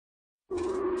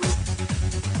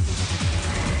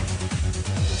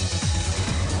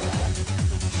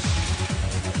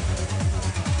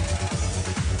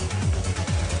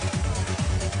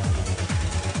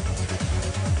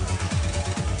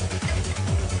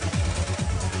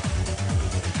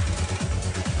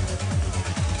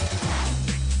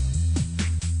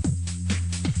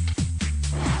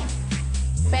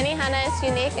is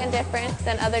unique and different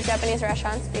than other Japanese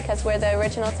restaurants because we're the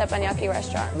original teppanyaki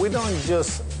restaurant. We don't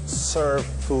just serve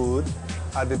food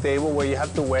at the table where you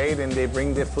have to wait and they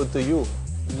bring the food to you.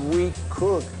 We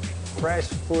cook fresh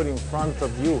food in front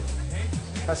of you.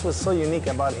 That's what's so unique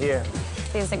about here.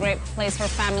 This is a great place for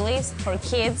families, for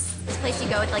kids. It's a place you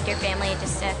go with like your family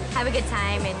just to have a good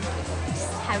time and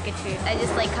just have good food. I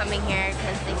just like coming here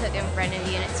because they cook in front of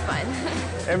you and it's fun.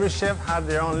 Every chef has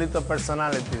their own little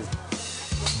personalities.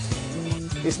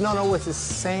 It's not always the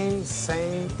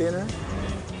same dinner.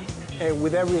 And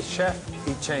with every chef,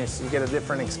 it changes. You get a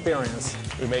different experience.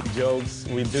 We make jokes.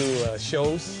 We do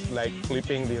shows like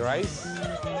flipping the rice,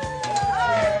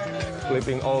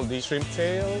 flipping all the shrimp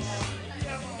tails.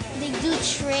 They do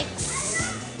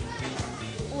tricks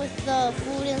with the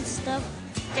food and stuff.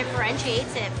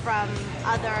 Differentiates it from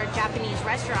other Japanese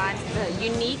restaurants. The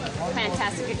unique,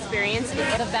 fantastic experience.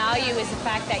 The value is the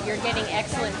fact that you're getting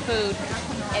excellent food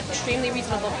at extremely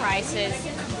reasonable prices.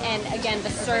 And again, the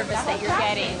service that you're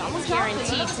getting is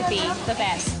guaranteed to be the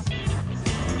best.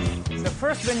 The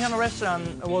first Benihana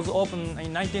restaurant was opened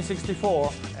in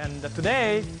 1964, and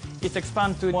today it's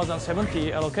expanded to more than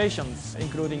 70 locations,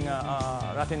 including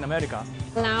Latin America.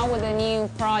 Now with the new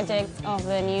project of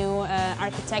the new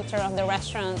architecture of the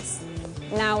restaurants,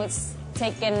 now it's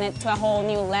taken it to a whole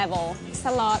new level. It's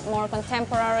a lot more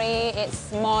contemporary,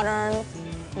 it's modern.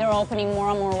 They're opening more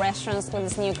and more restaurants with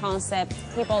this new concept.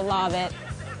 People love it.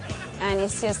 And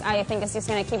it's just, I think it's just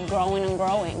going to keep growing and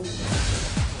growing.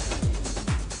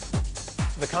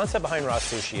 The concept behind RA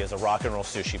Sushi is a rock and roll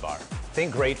sushi bar.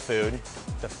 Think great food,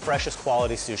 the freshest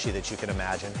quality sushi that you can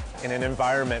imagine, in an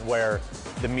environment where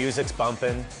the music's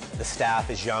bumping, the staff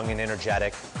is young and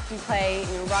energetic. We play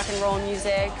rock and roll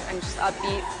music and just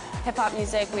upbeat hip-hop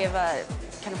music. We have a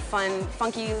kind of fun,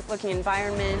 funky-looking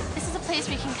environment. This is a place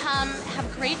where you can come,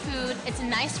 have great food, it's a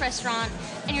nice restaurant,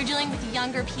 and you're dealing with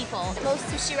younger people. Most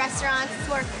sushi restaurants, it's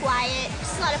more quiet.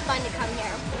 It's a lot of fun to come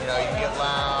here. You know, you can get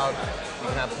loud, you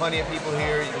can have plenty of people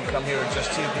here, you can come here with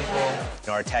just 2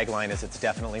 people. Our tagline is it's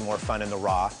definitely more fun in the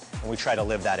raw, and we try to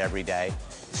live that every day.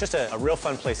 It's just a real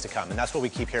fun place to come, and that's what we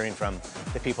keep hearing from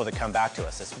the people that come back to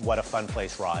us, is what a fun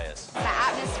place raw is. The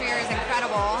atmosphere is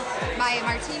incredible. My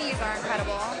martinis are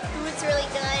incredible. Food's really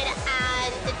good,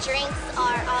 and the drinks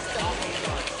are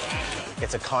awesome.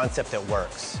 It's a concept that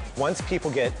works. Once people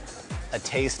get a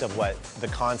taste of what the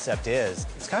concept is,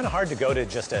 it's kind of hard to go to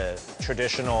just a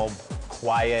traditional,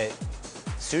 quiet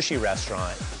sushi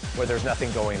restaurant where there's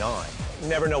nothing going on. You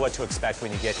never know what to expect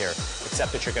when you get here,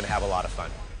 except that you're going to have a lot of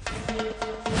fun.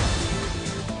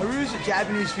 Haru's a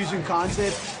Japanese fusion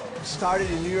concept. Started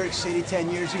in New York City 10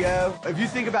 years ago. If you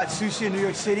think about sushi in New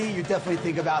York City, you definitely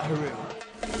think about Haru.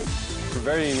 We're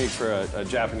very unique for a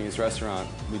Japanese restaurant.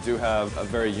 We do have a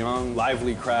very young,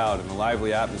 lively crowd and a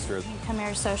lively atmosphere. You come here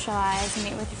to socialize,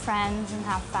 meet with your friends, and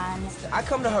have fun. I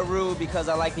come to Haru because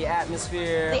I like the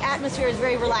atmosphere. The atmosphere is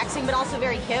very relaxing, but also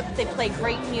very hip. They play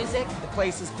great music. The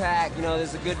place is packed, you know,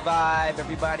 there's a good vibe,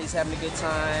 everybody's having a good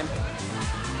time.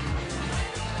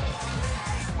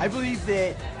 I believe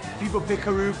that people pick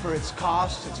Haru for its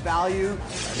cost, its value.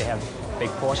 They have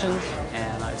big portions,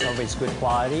 and it's always good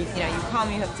quality. You know, you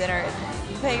come, you have dinner,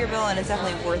 you pay your bill, and it's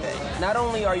definitely worth it. Not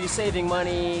only are you saving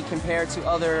money compared to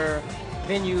other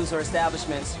venues or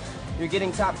establishments, you're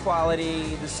getting top quality,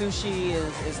 the sushi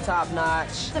is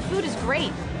top-notch. The food is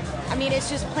great. I mean,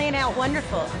 it's just playing out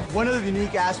wonderful. One of the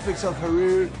unique aspects of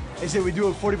Haru is that we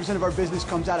do 40% of our business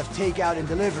comes out of takeout and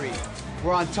delivery.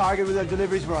 We're on target with our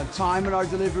deliveries, we're on time with our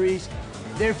deliveries.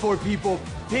 Therefore, people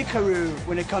pick Haru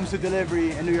when it comes to delivery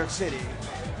in New York City.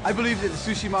 I believe that the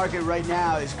sushi market right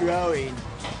now is growing,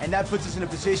 and that puts us in a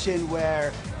position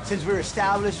where, since we're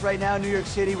established right now in New York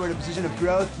City, we're in a position of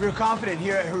growth. We're confident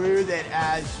here at Haru that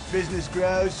as business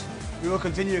grows, we will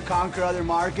continue to conquer other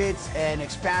markets and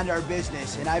expand our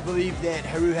business, and I believe that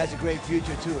Haru has a great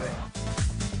future to it.